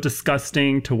 it's so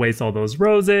disgusting to waste all those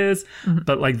roses.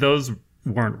 But like those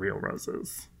weren't real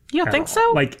roses. You don't think so?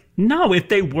 Like, no, if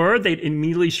they were, they'd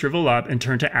immediately shrivel up and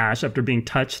turn to ash after being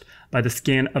touched by the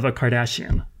skin of a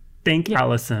Kardashian. Thank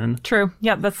Allison. True.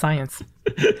 Yeah, that's science.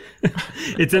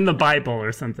 It's in the Bible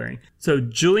or something. So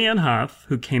Julianne Hough,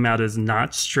 who came out as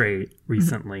not straight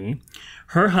recently,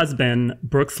 her husband,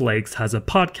 Brooks Lakes, has a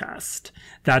podcast.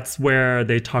 That's where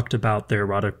they talked about their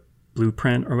erotic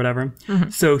blueprint or whatever.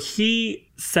 So he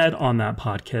said on that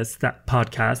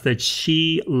podcast that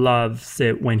she loves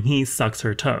it when he sucks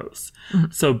her toes.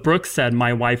 So Brooks said,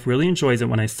 my wife really enjoys it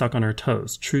when I suck on her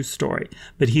toes. True story.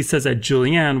 But he says that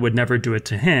Julianne would never do it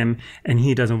to him and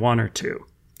he doesn't want her to.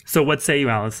 So what say you,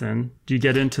 Allison? Do you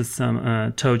get into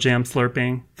some toe jam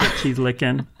slurping, cheese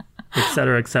licking, et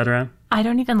cetera, et cetera? I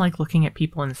don't even like looking at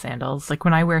people in sandals. Like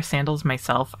when I wear sandals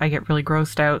myself, I get really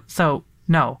grossed out. So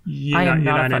no, You're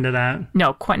not into that?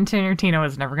 No, Quentin Tarantino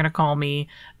is never going to call me.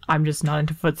 I'm just not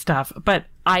into foot stuff. But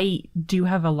I do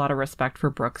have a lot of respect for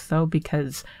Brooks, though,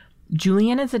 because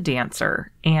Julianne is a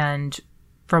dancer. And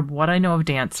from what I know of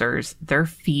dancers, their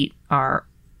feet are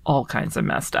all kinds of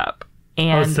messed up.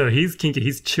 And so he's kinky.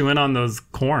 He's chewing on those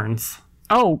corns.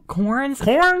 Oh, corns?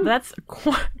 Corn? That's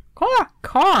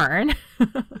corn.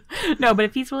 No, but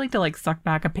if he's willing to like suck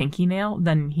back a pinky nail,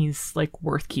 then he's like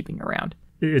worth keeping around.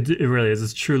 It really is.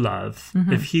 It's true love.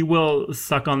 If he will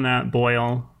suck on that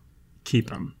boil, keep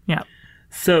him. Yeah.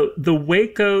 So the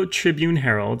Waco Tribune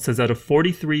Herald says that a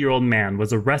 43-year-old man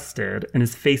was arrested and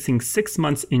is facing 6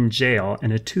 months in jail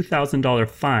and a $2,000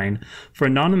 fine for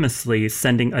anonymously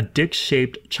sending a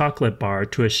dick-shaped chocolate bar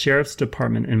to a sheriff's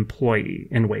department employee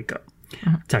in Waco,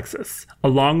 Texas,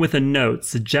 along with a note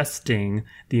suggesting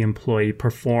the employee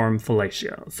perform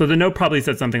fellatio. So the note probably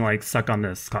said something like, suck on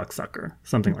this cocksucker,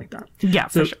 something like that. Yeah,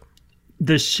 for sure.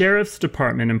 The sheriff's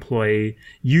department employee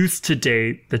used to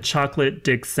date the chocolate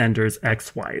dick sender's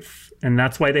ex-wife. And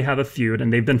that's why they have a feud.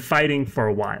 And they've been fighting for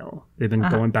a while. They've been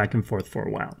going back and forth for a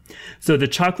while. So the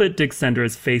chocolate dick sender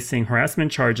is facing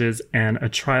harassment charges and a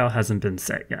trial hasn't been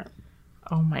set yet.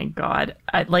 Oh my God.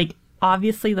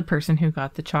 Obviously the person who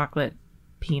got the chocolate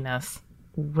penis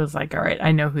was like, all right,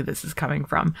 I know who this is coming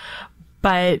from.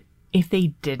 But if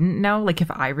they didn't know, like if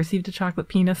I received a chocolate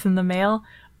penis in the mail,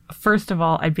 first of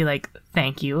all, I'd be like,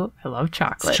 thank you. I love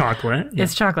chocolate. It's chocolate. Yeah.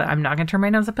 It's chocolate. I'm not going to turn my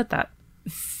nose up at that.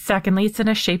 Secondly, it's in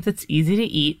a shape that's easy to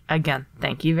eat. Again,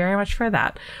 thank you very much for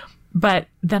that. But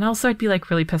then also I'd be like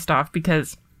really pissed off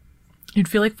because you'd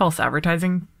feel like false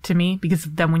advertising to me, because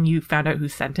then when you found out who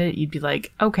sent it, you'd be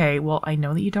like, okay, well, I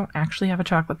know that you don't actually have a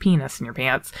chocolate penis in your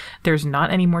pants. There's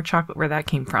not any more chocolate where that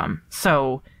came from.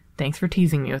 So thanks for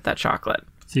teasing me with that chocolate.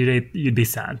 So you'd be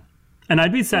sad. And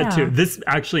I'd be sad too. This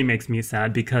actually makes me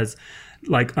sad because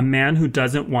like a man who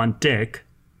doesn't want dick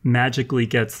magically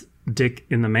gets dick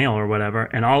in the mail or whatever.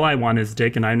 And all I want is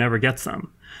dick and I never get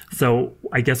some. So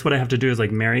I guess what I have to do is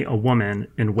like marry a woman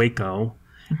in Waco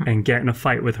and get in a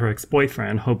fight with her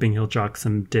ex-boyfriend, hoping he'll drop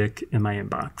some dick in my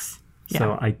inbox. Yeah.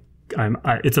 So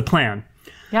it's a plan.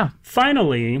 Yeah.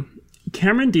 Finally,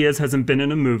 Cameron Diaz hasn't been in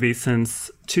a movie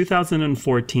since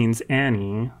 2014's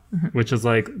Annie, which is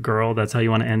like, girl, that's how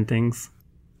you want to end things,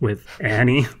 with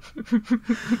Annie.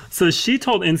 So she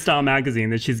told InStyle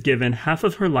magazine that she's given half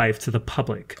of her life to the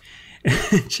public.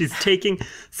 She's taking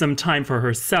some time for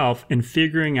herself and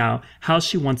figuring out how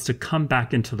she wants to come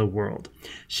back into the world.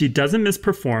 She doesn't miss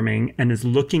performing and is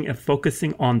looking at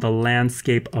focusing on the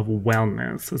landscape of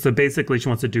wellness. So basically she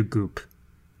wants to do Goop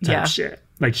type shit.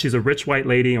 Like she's a rich white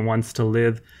lady and wants to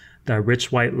live that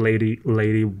rich white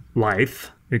lady life,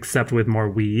 except with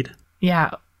more weed. Yeah.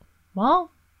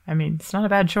 Well, I mean, it's not a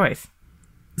bad choice.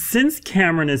 Since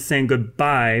Cameron is saying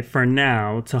goodbye for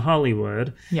now to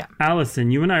Hollywood,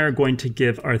 Allison, you and I are going to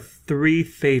give our 3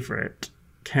 favorite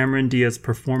Cameron Diaz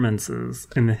performances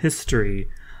in the history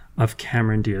of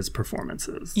Cameron Diaz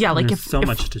performances. Yeah, like there's so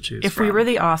much to choose If from. we were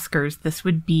the Oscars, this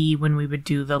would be when we would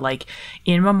do the like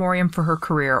in memoriam for her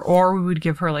career, or we would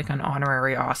give her like an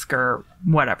honorary Oscar,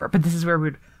 whatever. But this is where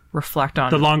we'd reflect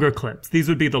on the longer clips. These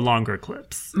would be the longer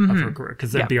clips of her career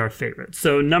because that'd be our favorite.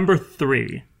 So number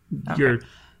 3, your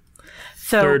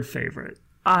third favorite.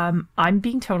 I'm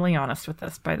being totally honest with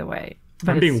this, by the way.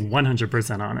 But I'm being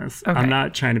 100% honest. Okay. I'm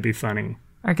not trying to be funny.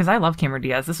 Because I love Cameron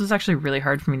Diaz. This was actually really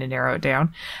hard for me to narrow it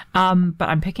down. But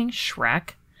I'm picking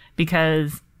Shrek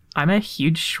because I'm a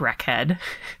huge Shrek head.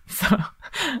 So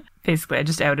basically, I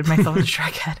just outed myself as a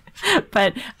Shrek head.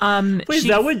 But wait, is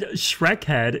that what Shrek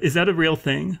head? Is that a real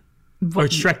thing? Or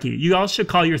Shrekky? You all should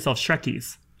call yourself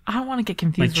Shrekkies. I don't want to get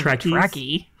confused with Trekkies?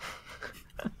 Trekkie.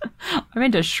 I'm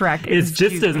into Shrek. It's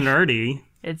just as nerdy.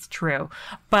 It's true.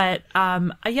 But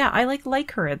yeah, I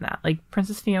like her in that. Like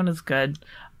Princess Fiona's good.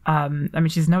 I mean,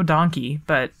 she's no donkey,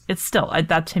 but it's still,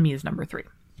 that to me is number 3.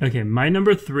 Okay, my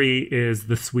number 3 is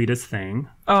The Sweetest Thing.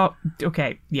 Oh,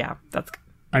 okay. Yeah, that's good.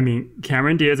 I mean,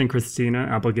 Cameron Diaz and Christina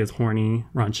Applegate's horny,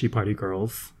 raunchy party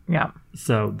girls. Yeah.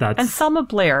 So that's... And Selma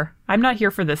Blair. I'm not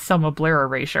here for this Selma Blair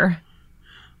erasure.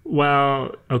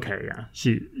 Well, okay,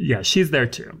 yeah. She's there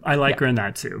too. I like her in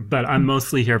that too. But I'm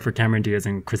mostly here for Cameron Diaz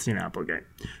and Christina Applegate.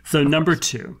 So number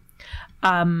 2.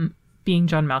 Being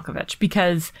John Malkovich,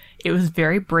 because it was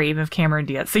very brave of Cameron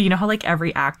Diaz. So you know how like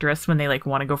every actress, when they like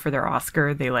want to go for their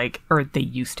Oscar, they like, or they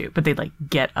used to, but they like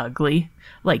get ugly.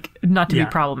 Like, not to be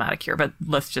problematic here, but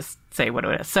let's just say what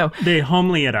it is. So they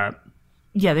homely it up.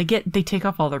 Yeah, they take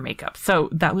off all their makeup. So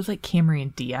that was like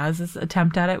Cameron Diaz's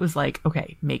attempt at it, was like,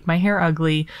 okay, make my hair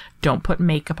ugly, don't put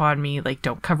makeup on me, like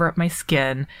don't cover up my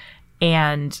skin.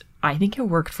 And I think it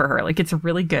worked for her. Like, it's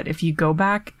really good. If you go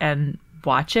back and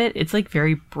watch it, it's like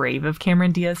very brave of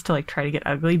Cameron Diaz to like try to get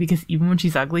ugly, because even when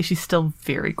she's ugly, she's still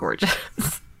very gorgeous.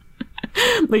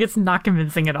 Like, it's not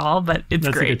convincing at all, but it's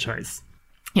That's great. a good choice.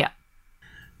 Yeah.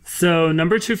 So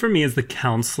number 2 for me is The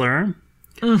Counselor,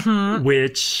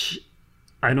 which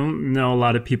I don't know a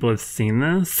lot of people have seen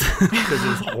this because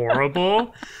it's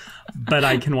horrible, but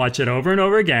I can watch it over and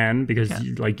over again because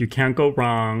you can't go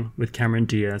wrong with Cameron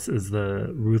Diaz as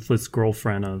the ruthless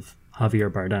girlfriend of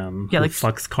Javier Bardem, who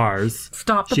fucks cars.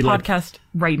 Stop the podcast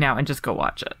right now and just go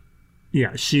watch it.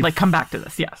 Yeah, she come back to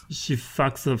this. Yes, she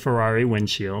fucks a Ferrari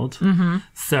windshield.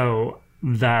 So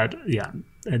that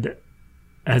it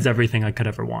has everything I could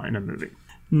ever want in a movie.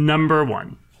 Number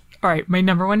 1. All right, my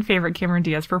number 1 favorite Cameron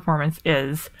Diaz performance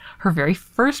is her very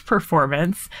first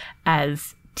performance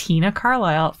as Tina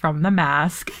Carlisle from The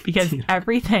Mask, because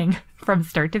everything from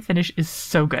start to finish is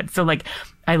so good. So like,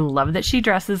 I love that she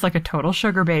dresses like a total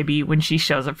sugar baby when she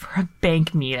shows up for a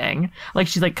bank meeting. Like,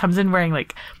 she like comes in wearing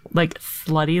like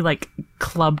slutty like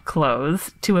club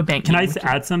clothes to a bank meeting. Can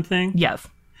I add something? Yes.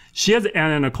 She has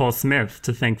Anna Nicole Smith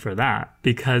to thank for that,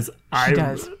 because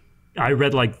I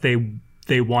read like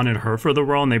they wanted her for the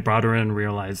role and they brought her in and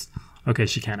realized, okay,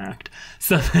 she can't act.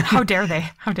 So how dare they?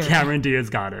 Cameron Diaz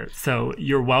got it. So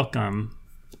you're welcome,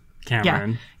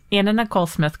 Cameron. Yeah. Anna Nicole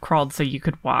Smith crawled so you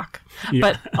could walk. Yeah.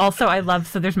 But also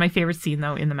so there's my favorite scene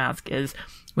though in The Mask is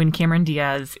when Cameron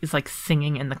Diaz is like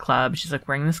singing in the club. She's like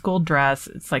wearing this gold dress.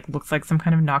 It's like, looks like some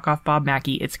kind of knockoff Bob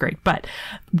Mackie. It's great. But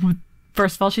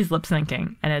first of all, she's lip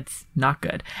syncing and it's not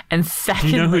good. And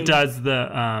secondly, do you know who does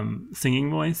the singing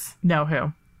voice? No,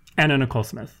 who? Anna Nicole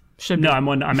Smith. Should be. No,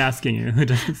 I'm asking you who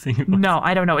does the singing voice. No,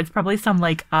 I don't know. It's probably some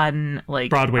like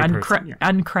Broadway person,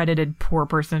 uncredited poor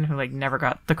person who like never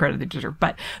got the credit they deserve.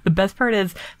 But the best part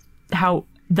is how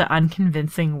the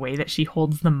unconvincing way that she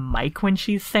holds the mic when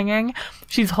she's singing.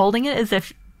 She's holding it as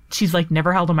if she's like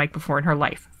never held a mic before in her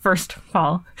life, first of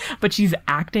all, but she's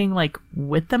acting like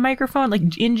with the microphone.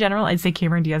 Like, in general, I'd say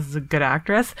Cameron Diaz is a good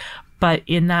actress, but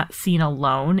in that scene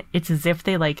alone, it's as if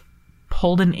they like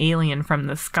pulled an alien from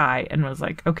the sky and was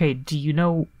like, okay, do you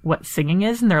know what singing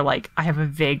is? And they're like, I have a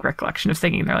vague recollection of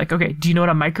singing. They're like, okay, do you know what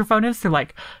a microphone is? They're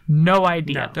like, no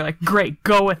idea. No. They're like, great,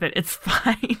 go with it, it's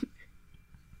fine.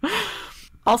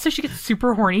 Also, she gets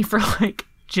super horny for like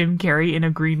Jim Carrey in a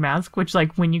green mask, which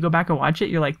like when you go back and watch it,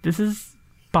 you're like, this is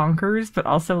bonkers, but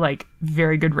also like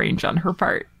very good range on her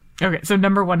part. Okay, so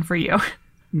number 1 for you.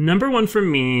 Number 1 for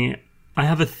me, I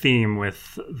have a theme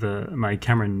with my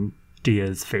Cameron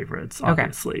Diaz favorites,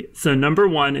 obviously. Okay. So number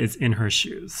 1 is In Her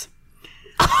Shoes.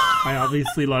 I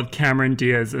obviously love Cameron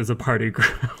Diaz as a party girl.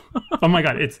 Oh my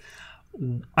god,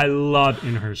 I love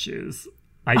In Her Shoes.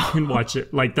 I can watch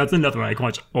it, like, that's another one I can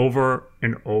watch over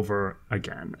and over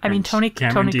again. I mean,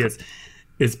 Cameron Diaz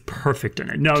is perfect in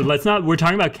it. No, let's not, we're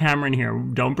talking about Cameron here.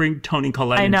 Don't bring Toni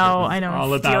Collette into it. I know.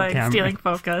 All about Cameron. Stealing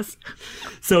focus.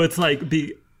 So it's like,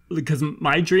 because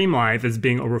my dream life is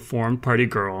being a reformed party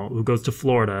girl who goes to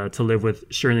Florida to live with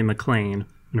Shirley MacLaine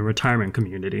in a retirement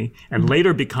community and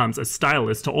later becomes a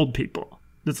stylist to old people.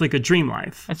 That's like a dream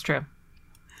life. That's true.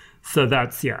 So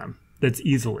that's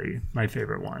easily my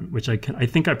favorite one, which I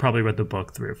think I probably read the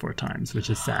book 3 or 4 times,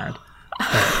 which is sad.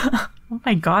 Oh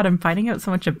my god, I'm finding out so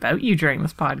much about you during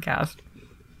this podcast.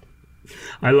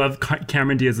 I love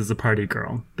Cameron Diaz as a party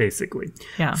girl, basically.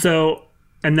 Yeah. So,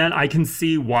 and then I can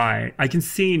see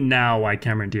now why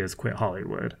Cameron Diaz quit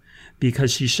Hollywood,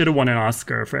 because she should have won an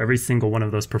Oscar for every single one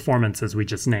of those performances we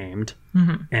just named,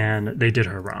 and they did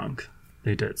her wrong.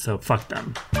 They did. So fuck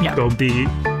them. Yeah. Go be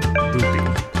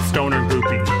Goopy. Stoner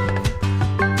Goopy.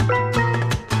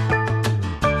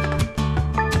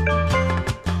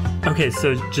 Okay,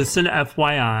 so just an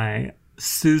FYI,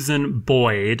 Susan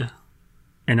Boyd,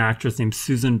 an actress named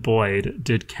Susan Boyd,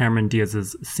 did Cameron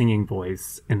Diaz's singing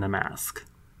voice in The Mask.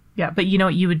 Yeah, but you know,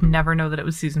 you would never know that it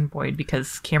was Susan Boyd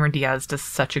because Cameron Diaz does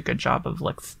such a good job of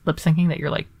lip syncing that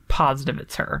you're like positive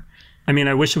it's her. I mean,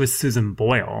 I wish it was Susan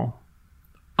Boyle.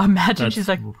 Imagine she's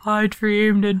like, I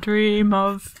dreamed a dream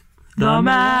of the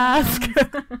mask.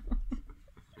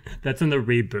 That's in the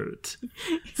reboot.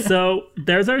 Yeah. So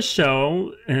there's our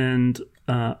show. And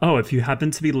if you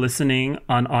happen to be listening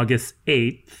on August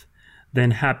 8th,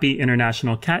 then happy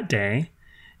International Cat Day.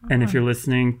 And if you're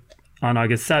listening on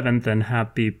August 7th, then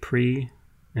happy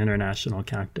International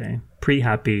Cat Day.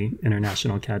 Happy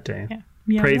International Cat Day.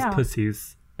 Yeah. Praise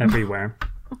pussies everywhere.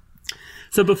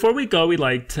 So before we go, we'd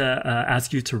like to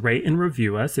ask you to rate and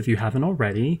review us if you haven't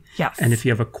already. Yes. And if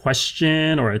you have a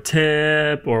question or a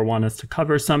tip or want us to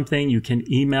cover something, you can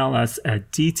email us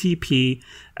at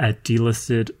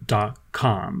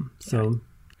dtp@delisted.com. So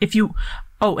if you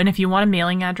want a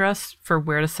mailing address for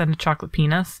where to send a chocolate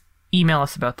penis, email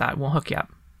us about that. We'll hook you up.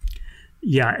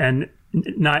 Yeah, and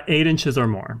not 8 inches or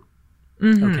more.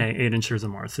 Mm-hmm. Okay, 8 inches or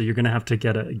more. So you're gonna have to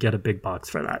get a big box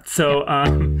for that. So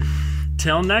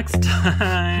till next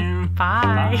time.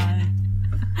 Bye.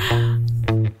 Bye.